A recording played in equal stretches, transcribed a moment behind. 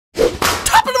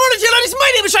guys,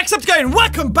 my name is Jacksepticeye and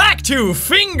welcome back to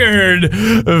Fingered.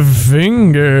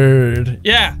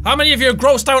 Yeah, how many of you are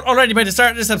grossed out already by the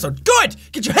start of this episode? Good!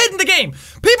 Get your head in the game!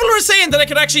 People were saying that I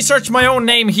could actually search my own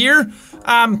name here.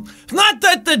 Not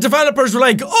that the developers were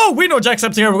like, oh, we know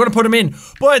Jacksepticeye, we're gonna put him in.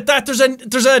 But that there's a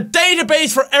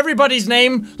database for everybody's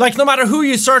name. Like, no matter who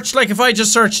you search, like if I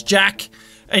just search Jack,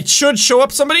 it should show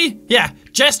up somebody. Yeah,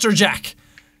 Jester Jack.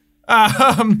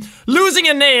 Losing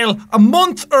a nail a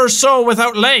month or so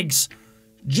without legs.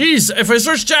 Jeez, if I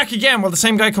search Jack again, will the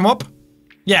same guy come up?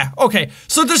 Yeah, okay.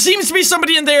 So there seems to be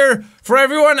somebody in there for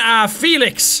everyone.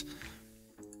 Felix.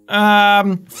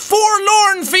 Forlorn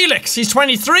Felix. He's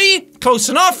 23, close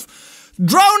enough.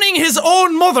 Drowning his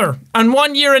own mother and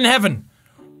 1 year in heaven.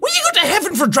 Will you go to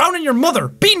heaven for drowning your mother?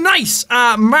 Be nice.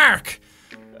 Mark.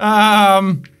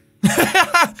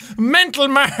 Mental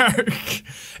Mark.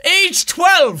 Age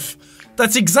 12.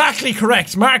 That's exactly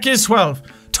correct. Mark is 12.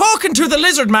 Talking to the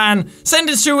lizard man.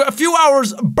 Sentenced to a few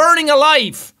hours burning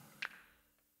alive.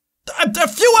 A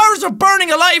few hours of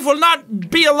burning alive will not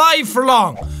be alive for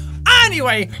long.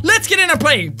 Anyway, let's get in and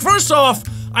play. First off,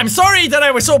 I'm sorry that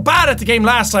I was so bad at the game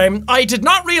last time. I did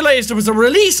not realize there was a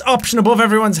release option above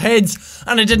everyone's heads,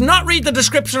 and I did not read the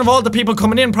description of all the people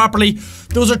coming in properly.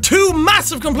 Those are two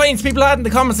massive complaints people had in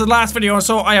the comments of the last video,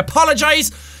 so I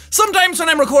apologize. Sometimes when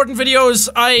I'm recording videos,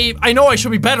 I know I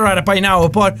should be better at it by now,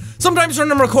 but sometimes when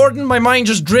I'm recording, my mind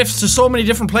just drifts to so many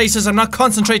different places. I'm not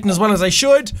concentrating as well as I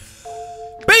should.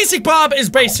 Basic Bob is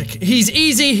basic. He's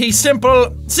easy, he's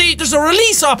simple. See, there's a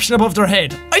release option above their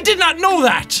head. I did not know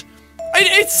that.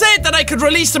 It said that I could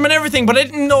release them and everything, but I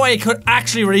didn't know I could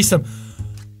actually release them.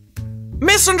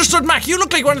 Misunderstood Mac, you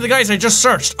look like one of the guys I just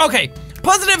searched. Okay,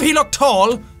 positive he looked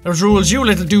tall. There's rules you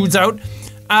little dudes out.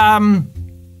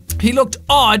 He looked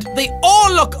odd. They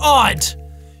all look odd.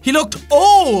 He looked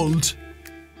old.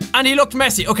 And he looked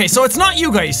messy. Okay, so it's not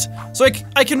you guys. So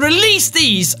I can release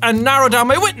these and narrow down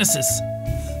my witnesses.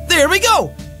 There we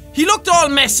go. He looked all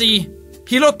messy.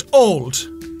 He looked old.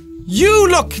 You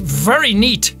look very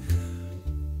neat.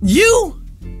 You?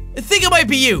 I think it might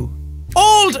be you.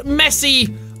 Old,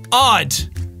 messy, odd.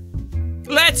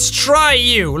 Let's try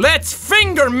you. Let's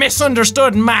finger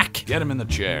misunderstood Mac. Get him in the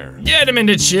chair. Get him in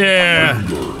the chair.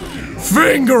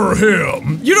 Finger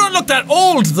him. You don't look that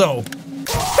old though.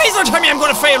 Please don't tell me I'm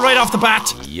gonna fail right off the bat.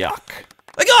 Yuck.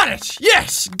 I got it.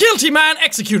 Yes. Guilty man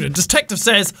executed. Detective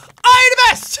says, I'm the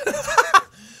best.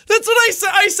 That's what I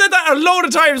said. I said that a load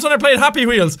of times when I played Happy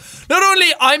Wheels. Not only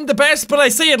I'm the best, but I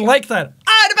say it like that.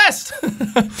 I'm the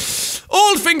best.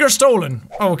 Old finger stolen.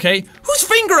 Okay. Whose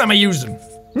finger am I using?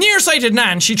 Nearsighted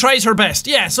Nan, she tries her best.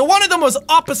 Yeah, so one of them was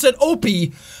opposite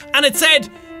Opie, and it said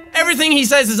everything he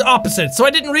says is opposite. So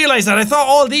I didn't realize that. I thought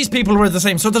all these people were the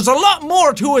same. So there's a lot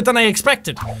more to it than I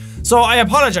expected. So I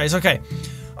apologize. Okay.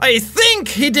 I think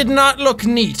he did not look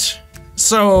neat.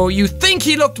 So you think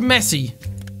he looked messy.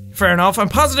 Fair enough. I'm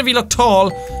positive he looked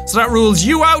tall. So that rules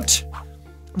you out.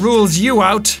 Rules you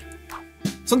out.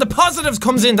 So when the positives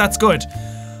comes in, that's good.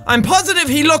 I'm positive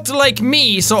he looked like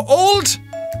me. So old.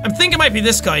 I'm thinking it might be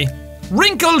this guy.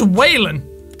 Wrinkled Waylon.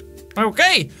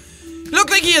 Okay.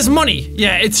 Look like he has money.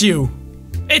 Yeah, it's you.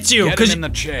 It's you. Get him in the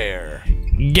chair.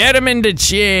 Get him in the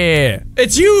chair.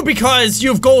 It's you because you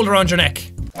have gold around your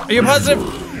neck. Are you positive?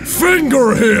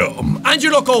 Finger him. And you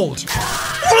look old.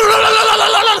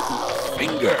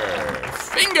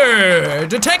 Finger.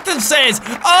 Detective says,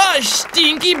 ah,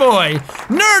 stinky boy.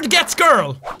 Nerd gets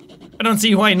girl. I don't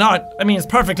see why not. I mean, it's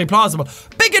perfectly plausible.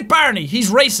 Bigot Barney.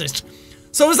 He's racist.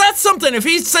 So is that something? If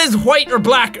he says white or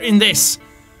black in this,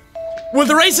 will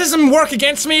the racism work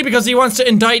against me because he wants to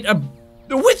indict a...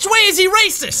 Which way is he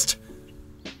racist?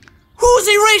 Who's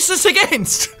he racist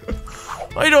against?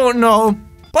 I don't know.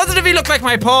 Positive he looked like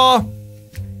my paw.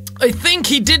 I think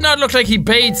he did not look like he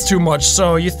bathes too much,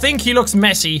 so you think he looks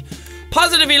messy.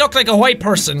 Positive he looked like a white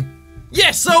person.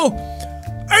 Yes, so...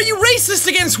 Are you racist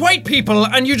against white people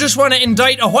and you just want to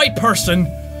indict a white person?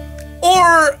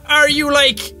 Or are you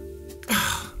like...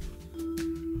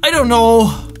 I don't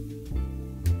know.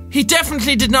 He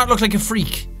definitely did not look like a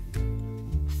freak.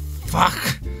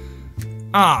 Fuck.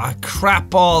 Ah, crap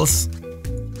balls.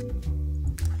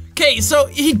 Okay, so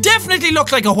he definitely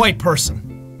looked like a white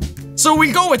person. So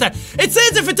we'll go with that. It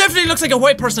says if it definitely looks like a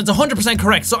white person, it's 100%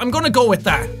 correct, so I'm gonna go with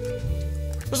that.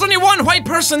 There's only one white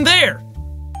person there.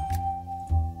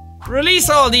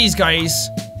 Release all these guys.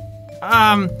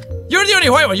 You're the only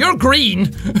white one. You're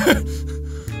green.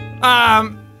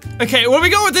 Okay, will we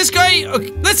go with this guy?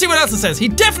 Okay, let's see what else it says. He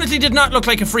definitely did not look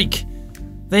like a freak.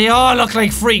 They all look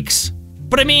like freaks.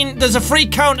 But I mean, does a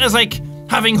freak count as like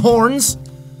having horns?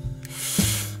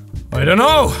 I don't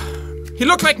know. He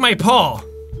looked like my paw.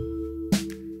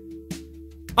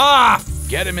 Ah,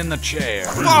 Get him in the chair.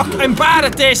 fuck, I'm bad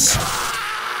at this.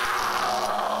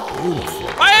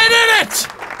 I did it!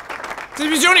 This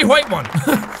was the only white one.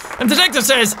 And the detective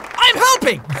says, I'm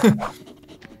helping!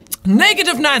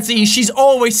 Negative Nancy, she's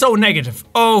always so negative.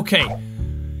 Okay.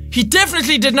 He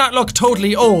definitely did not look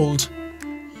totally old.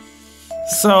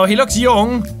 So he looks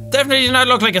young. Definitely did not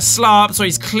look like a slob, so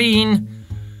he's clean.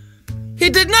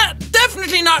 He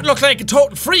definitely not look like a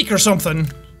total freak or something.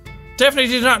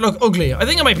 Definitely did not look ugly. I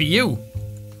think it might be you.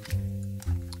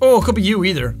 Oh, it could be you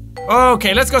either.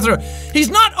 Okay, let's go through.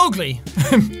 He's not ugly.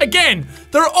 Again,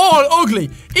 they're all ugly.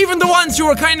 Even the ones who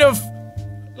are kind of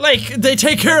like they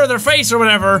take care of their face or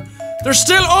whatever, they're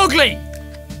still ugly.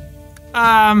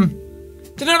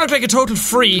 Did not look like a total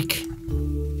freak.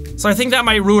 So I think that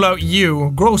might rule out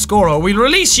you. Gross Goro. We'll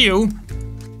release you.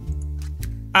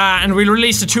 And we'll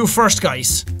release the two first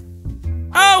guys.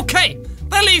 Okay,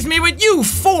 that leaves me with you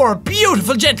four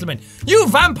beautiful gentlemen. You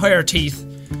vampire teeth.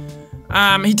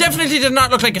 He definitely did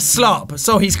not look like a slob,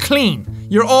 so he's clean.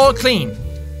 You're all clean.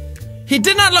 He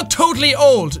did not look totally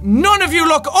old. None of you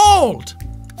look old.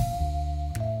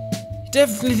 He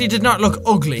definitely did not look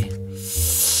ugly.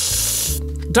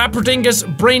 Dapper Dingus,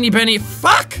 Brainy Benny.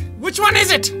 Fuck! Which one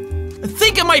is it? I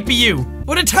think it might be you.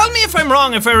 Would it tell me if I'm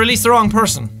wrong if I release the wrong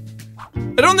person?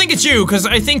 I don't think it's you, because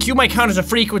I think you might count as a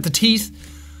freak with the teeth.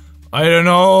 I don't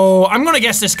know. I'm gonna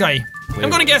guess this guy. I'm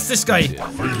gonna guess this guy.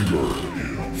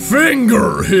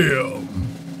 Finger him.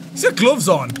 He's got gloves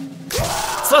on.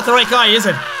 It's not the right guy, is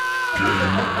it?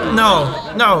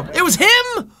 No. It was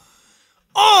him?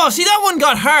 Oh, see, that one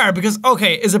got hard because,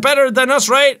 okay, is it better than us,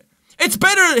 right? It's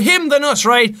better him than us,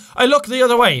 right? I look the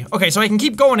other way. Okay, so I can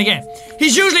keep going again.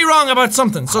 He's usually wrong about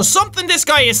something. So something this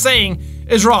guy is saying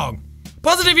is wrong.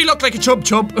 Positive he looked like a chub.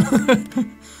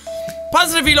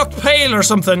 Positive he looked pale or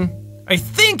something. I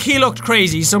think he looked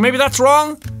crazy, so maybe that's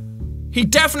wrong. He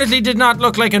definitely did not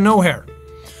look like a no hair.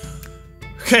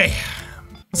 Okay.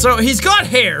 So he's got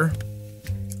hair.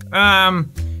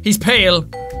 He's pale.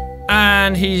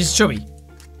 And he's chubby.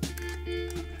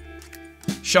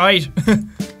 Shite.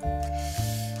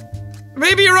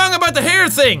 Maybe you're wrong about the hair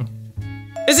thing.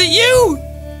 Is it you?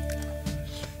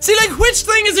 See, like, which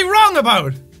thing is he wrong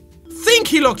about? Think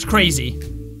he looked crazy.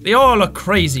 They all look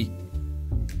crazy.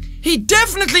 He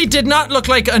definitely did not look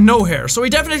like a no hair. So he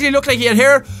definitely looked like he had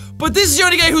hair. But this is the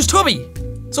only guy who's tubby.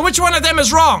 So which one of them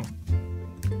is wrong?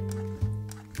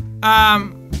 I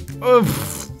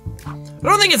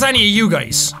don't think it's any of you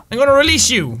guys. I'm gonna release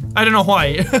you. I don't know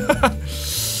why.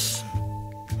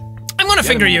 I'm gonna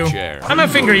finger you. I'm gonna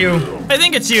finger you. I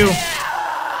think it's you.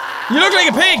 You look like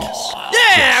a pig.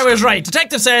 Yeah, I was right.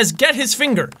 Detective says, get his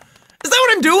finger. Is that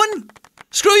what I'm doing?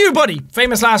 Screw you, buddy.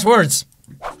 Famous last words.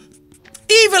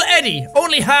 Evil Eddie.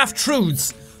 Only half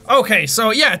truths. Okay,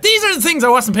 so yeah, these are the things I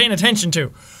wasn't paying attention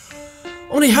to.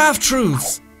 Only half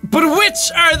truths. But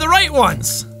which are the right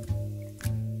ones?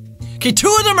 Okay,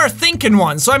 two of them are thinking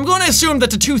ones, so I'm going to assume that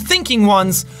the two thinking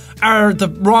ones are the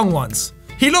wrong ones.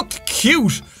 He looked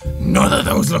cute. None of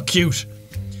those look cute.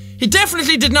 He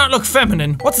definitely did not look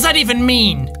feminine. What does that even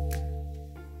mean?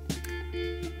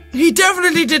 He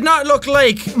definitely did not look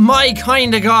like my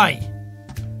kind of guy.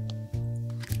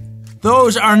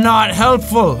 Those are not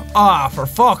helpful. Ah, for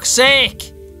fuck's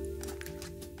sake.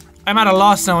 I'm at a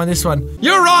loss now on this one.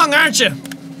 You're wrong, aren't you?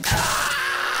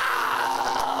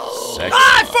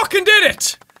 I fucking did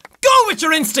it! Go with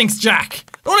your instincts, Jack.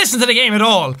 Don't listen to the game at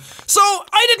all. So,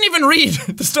 I didn't even read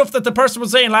the stuff that the person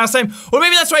was saying last time. Well,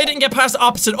 maybe that's why I didn't get past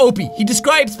opposite Opie. He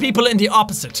describes people in the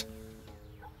opposite.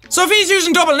 So if he's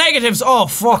using double negatives, oh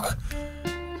fuck.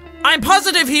 I'm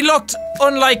positive he looked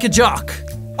unlike a jock.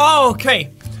 Oh, okay.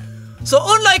 So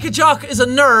unlike a jock is a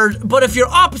nerd, but if you're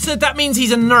opposite, that means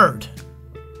he's a nerd.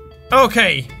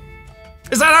 Okay.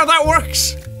 Is that how that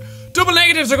works? Double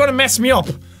negatives are gonna mess me up.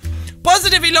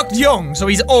 Positive he looked young, so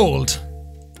he's old.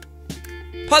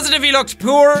 Positive he looked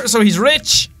poor, so he's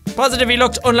rich. Positive he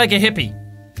looked unlike a hippie.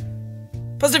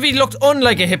 Positive he looked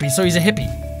unlike a hippie, so he's a hippie.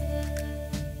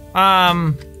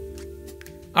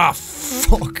 Ah,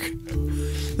 fuck.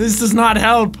 This does not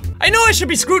help. I know I should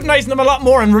be scrutinizing them a lot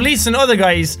more and releasing other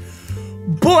guys,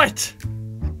 but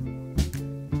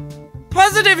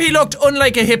positive he looked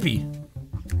unlike a hippie.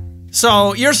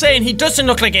 So you're saying he doesn't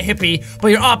look like a hippie, but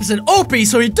you're opposite Opie,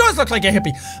 so he does look like a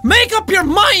hippie. Make up your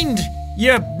mind!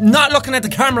 You're not looking at the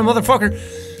camera, motherfucker.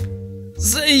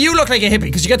 So you look like a hippie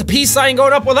because you got the peace sign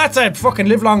going up. Well, that's a fucking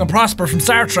live long and prosper from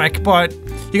Star Trek, but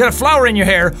you got a flower in your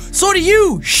hair. So do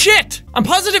you. Shit. I'm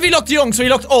positive he looked young, so he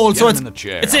looked old. So it's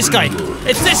this guy.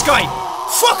 It's this guy.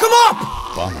 Fuck him up.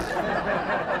 Bummer.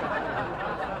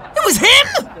 It was him.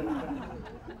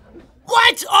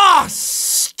 What? Oh,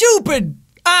 stupid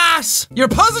Ass! You're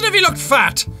positive he looked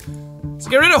fat. So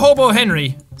get rid of Hobo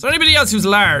Henry. Is there anybody else who's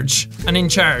large and in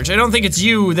charge? I don't think it's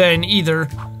you then either.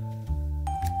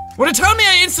 Would it tell me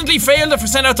I instantly failed if I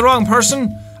sent out the wrong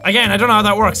person? Again, I don't know how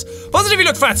that works. Positive he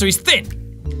looked fat, so he's thin.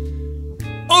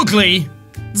 Ugly.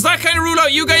 Does that kind of rule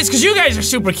out you guys? Because you guys are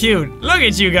super cute. Look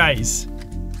at you guys.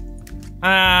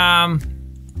 I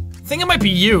think it might be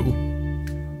you.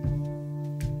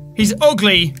 He's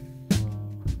ugly.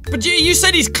 But you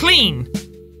said he's clean.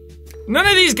 None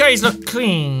of these guys look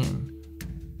clean.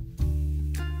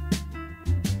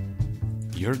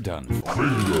 You're done.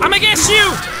 I'ma guess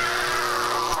you!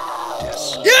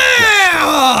 Yes.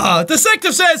 Yeah!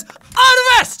 Detective says,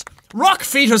 on vest! Rock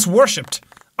fetus worshipped.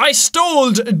 I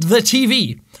stole the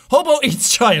TV. Hobo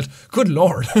eats child. Good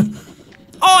lord. Oh,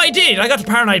 I did. I got to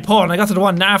Paranoid Paul and I got to the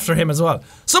one after him as well.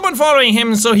 Someone following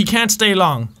him so he can't stay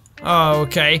long. Oh,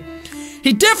 okay.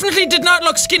 He definitely did not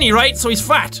look skinny, right? So he's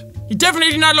fat. He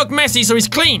definitely did not look messy, so he's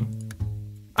clean.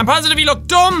 I'm positive he looked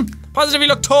dumb. Positive he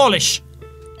looked tallish.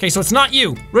 Okay, so it's not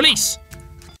you. Release.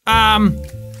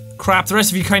 Crap, the rest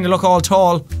of you kind of look all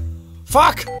tall.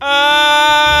 Fuck.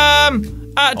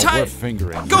 Time.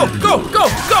 Fingering. Go!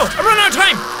 I run out of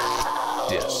time.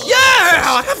 Yes. Yeah!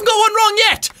 I haven't got one wrong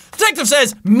yet. Detective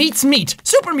says, meat's meat.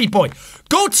 Super meat boy.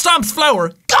 Goat stomps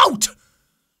flour. Goat!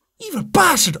 Evil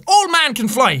bastard. Old man can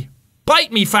fly.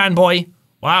 Bite me, fanboy.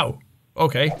 Wow.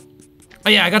 Okay. Oh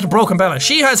yeah, I got the broken Bella.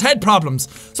 She has head problems.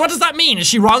 So what does that mean? Is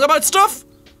she wrong about stuff?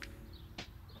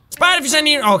 It's bad if you send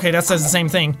you. Okay, that says the same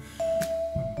thing.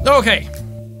 Okay.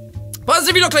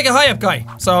 Positive you look like a high up guy.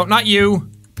 So, not you.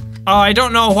 I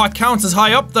don't know what counts as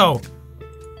high up though.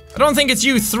 I don't think it's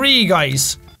you three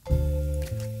guys.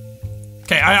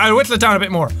 Okay, I'll whittle it down a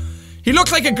bit more. He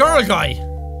looked like a girl guy.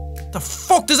 The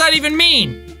fuck does that even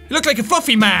mean? He looked like a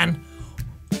fluffy man.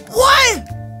 What?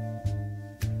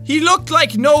 He looked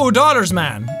like no dollars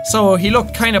man. So he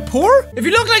looked kind of poor? If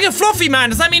he looked like a fluffy man,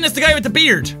 does that mean it's the guy with the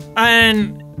beard?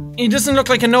 And he doesn't look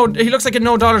like he looks like a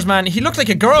no dollars man. He looked like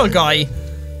a girl guy.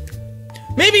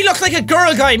 Maybe he looks like a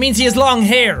girl guy means he has long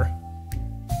hair.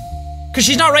 Cause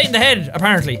she's not right in the head,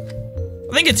 apparently.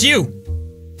 I think it's you.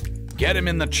 Get him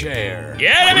in the chair.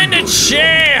 Get him in the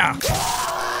chair!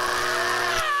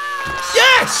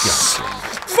 Yes!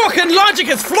 Fucking logic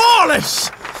is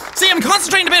flawless! See, I'm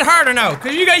concentrating a bit harder now,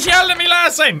 because you guys yelled at me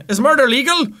last time. Is murder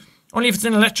legal? Only if it's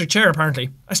in an electric chair,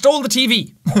 apparently. I stole the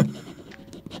TV.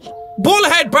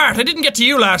 Bullhead Bart, I didn't get to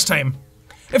you last time.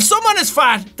 If someone is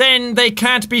fat, then they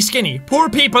can't be skinny. Poor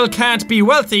people can't be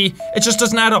wealthy, it just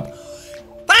doesn't add up.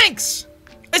 Thanks!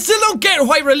 I still don't get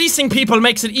why releasing people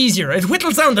makes it easier. It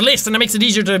whittles down the list and it makes it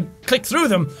easier to click through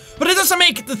them. But it doesn't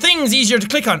make the things easier to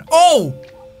click on. Oh!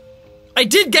 I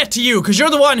did get to you, because you're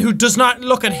the one who does not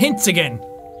look at hints again.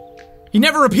 He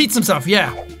never repeats himself,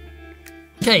 yeah.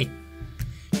 Okay.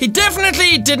 He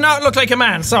definitely did not look like a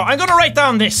man, so I'm gonna write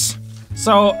down this.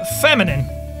 So, feminine.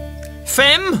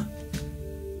 Femme.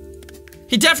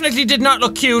 He definitely did not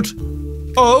look cute.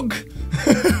 Ugh.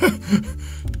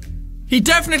 He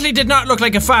definitely did not look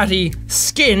like a fatty.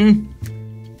 Skin.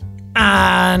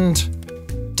 And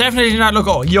definitely did not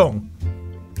look young.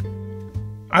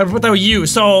 I'll put that with you,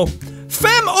 so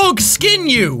femme ugh skin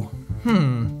you.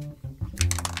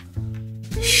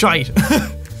 Shite.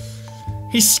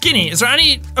 He's skinny. Is there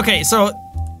any okay, so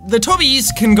the tubbies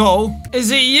can go.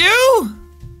 Is it you?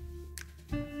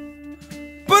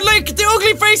 But like the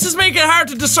ugly faces make it hard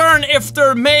to discern if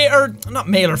they're not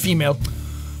male or female.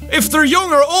 If they're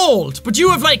young or old, but you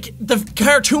have like the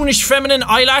cartoonish feminine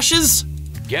eyelashes.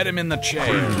 Get him in the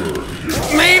chair.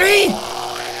 Maybe?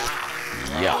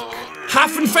 Yuck.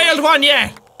 Haven't failed one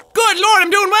yet. Good lord, I'm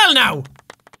doing well now.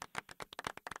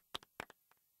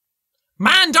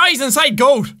 Man dies inside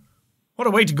goat. What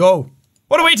a way to go.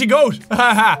 What a way to go.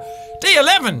 Day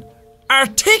 11.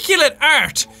 Articulate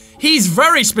art. He's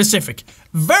very specific.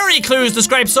 Very clues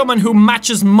describe someone who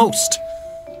matches most.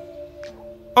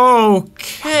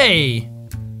 Okay.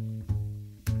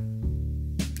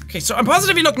 Okay, so I'm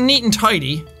positive he looked neat and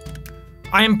tidy.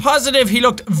 I am positive he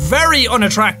looked very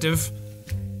unattractive.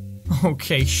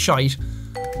 Okay, shite.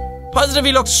 Positive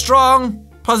he looked strong.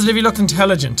 Positive he looked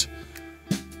intelligent.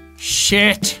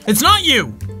 Shit. It's not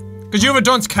you! Because you have a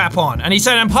dunce cap on. And he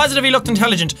said I'm positive he looked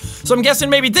intelligent. So I'm guessing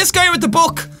maybe this guy with the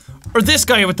book or this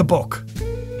guy with the book.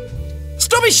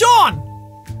 Stubby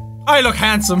Sean! I look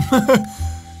handsome.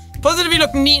 Positive he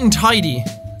looked neat and tidy.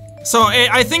 So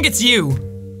I think it's you.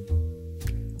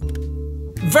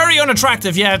 Very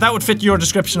unattractive, yeah, that would fit your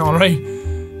description alright.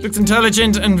 Looks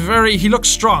intelligent and he looks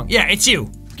strong. Yeah, it's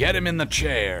you. Get him in the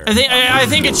chair. I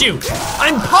think it's you.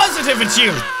 I'm positive it's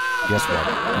you. Guess what?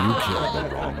 You killed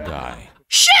the wrong guy.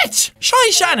 Shit! Shy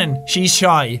Shannon. She's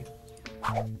shy.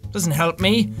 Doesn't help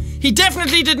me. He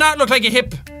definitely did not look like a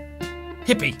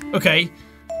hippie. Okay.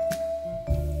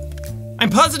 I'm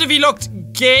positive he looked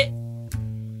gay.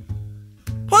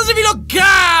 Positive he looked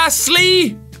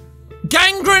ghastly.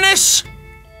 Gangrenous.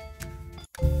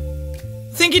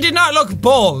 Think he did not look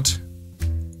bald.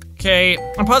 Okay.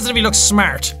 I'm positive he looks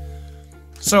smart.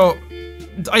 So,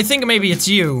 I think maybe it's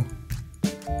you.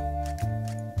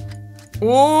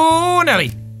 Oh,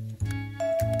 Nelly.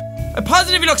 I'm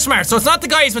positive he looks smart, so it's not the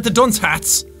guys with the dunce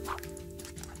hats.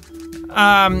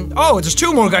 Oh, there's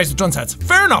 2 more guys with dunce hats.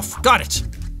 Fair enough, got it.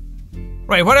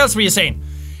 Right, what else were you saying?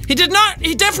 He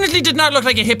definitely did not look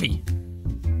like a hippie.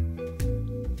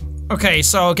 Okay,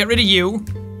 so get rid of you.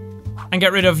 And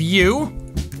get rid of you.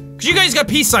 Because you guys got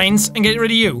peace signs, and get rid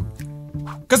of you.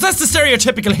 Because that's the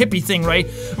stereotypical hippie thing, right?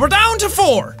 We're down to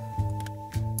 4.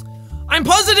 I'm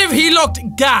positive he looked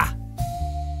gay.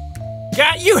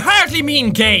 Gay? You hardly mean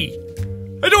gay.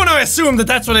 I don't want to assume that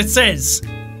that's what it says.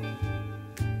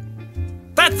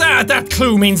 That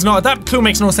clue means no. That clue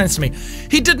makes no sense to me.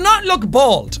 He did not look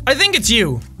bald. I think it's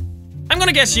you. I'm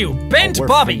gonna guess you. Bent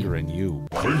Bobby. Fingering you.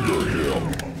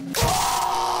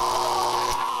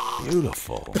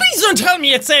 Beautiful. Please don't tell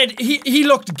me it said he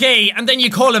looked gay and then you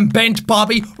call him Bent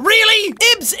Bobby. Really?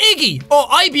 Ibs Iggy. Oh,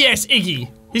 IBS Iggy.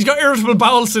 He's got irritable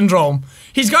bowel syndrome.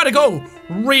 He's gotta go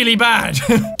really bad.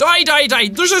 Die.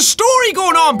 There's a story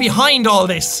going on behind all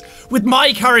this with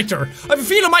my character. I have a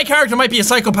feeling my character might be a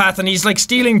psychopath and he's like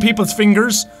stealing people's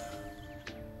fingers.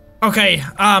 Okay,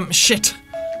 shit.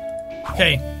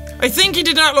 Okay. I think he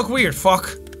did not look weird,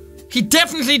 fuck. He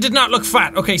definitely did not look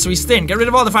fat. Okay, so he's thin. Get rid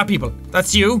of all the fat people.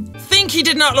 That's you. Think he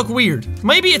did not look weird.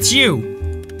 Maybe it's you.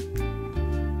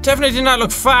 Definitely did not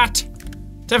look fat.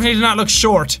 Definitely did not look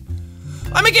short.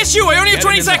 I'm gonna guess you. I only have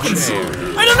 20 seconds.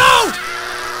 I don't know.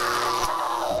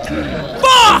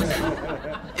 Fuck!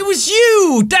 It was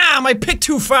you. Damn, I picked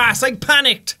too fast. I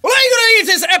panicked. Well, I'm gonna leave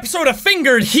this episode of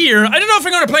Fingered here. I don't know if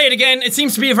I'm gonna play it again. It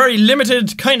seems to be a very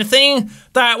limited kind of thing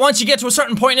that once you get to a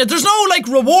certain point, there's no like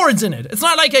rewards in it. It's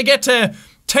not like I get to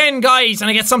 10 guys and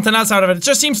I get something else out of it. It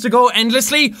just seems to go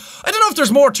endlessly. I don't know if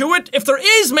there's more to it. If there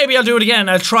is, maybe I'll do it again.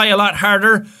 I'll try a lot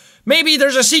harder. Maybe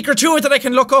there's a secret to it that I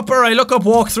can look up, or I look up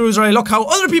walkthroughs, or I look how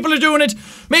other people are doing it.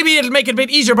 Maybe it'll make it a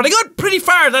bit easier, but I got pretty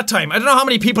far that time. I don't know how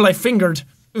many people I fingered.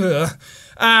 Ugh.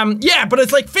 Yeah, but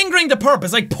it's like fingering the perp.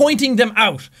 It's like pointing them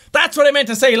out. That's what I meant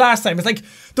to say last time. It's like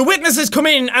the witnesses come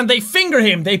in and they finger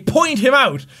him. They point him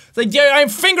out. It's like, yeah, I'm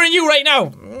fingering you right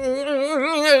now.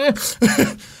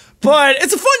 But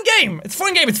it's a fun game. It's a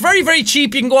fun game. It's very, very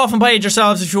cheap. You can go off and buy it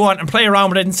yourselves if you want and play around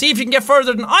with it and see if you can get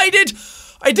further than I did.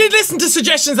 I did listen to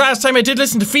suggestions last time. I did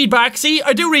listen to feedback. See,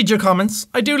 I do read your comments.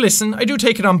 I do listen. I do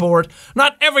take it on board.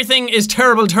 Not everything is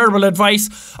terrible, terrible advice.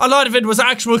 A lot of it was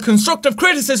actual constructive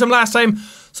criticism last time.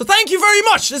 So thank you very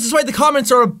much. This is why the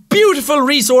comments are a beautiful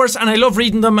resource and I love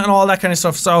reading them and all that kind of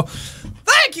stuff. So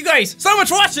thank you guys so much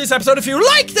for watching this episode. If you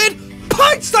liked it,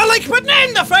 punch the like button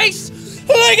in the face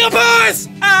like a boss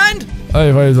and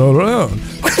high fives all around.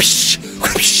 Whoosh,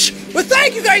 whoosh. Well,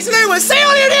 thank you guys and I will say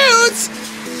all your dudes.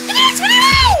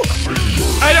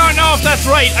 I don't know if that's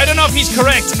right. I don't know if he's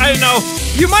correct. I don't know.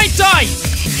 You might die.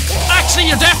 Actually,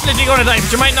 you're definitely gonna die,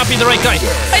 but you might not be the right guy.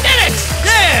 I did it!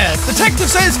 Yeah! Detective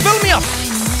says, fill me up.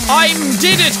 I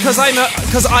did it because I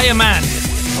am a man.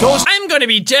 I'm gonna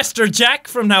be Jester Jack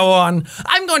from now on.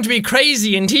 I'm going to be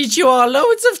crazy and teach you all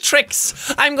loads of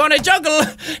tricks. I'm gonna juggle.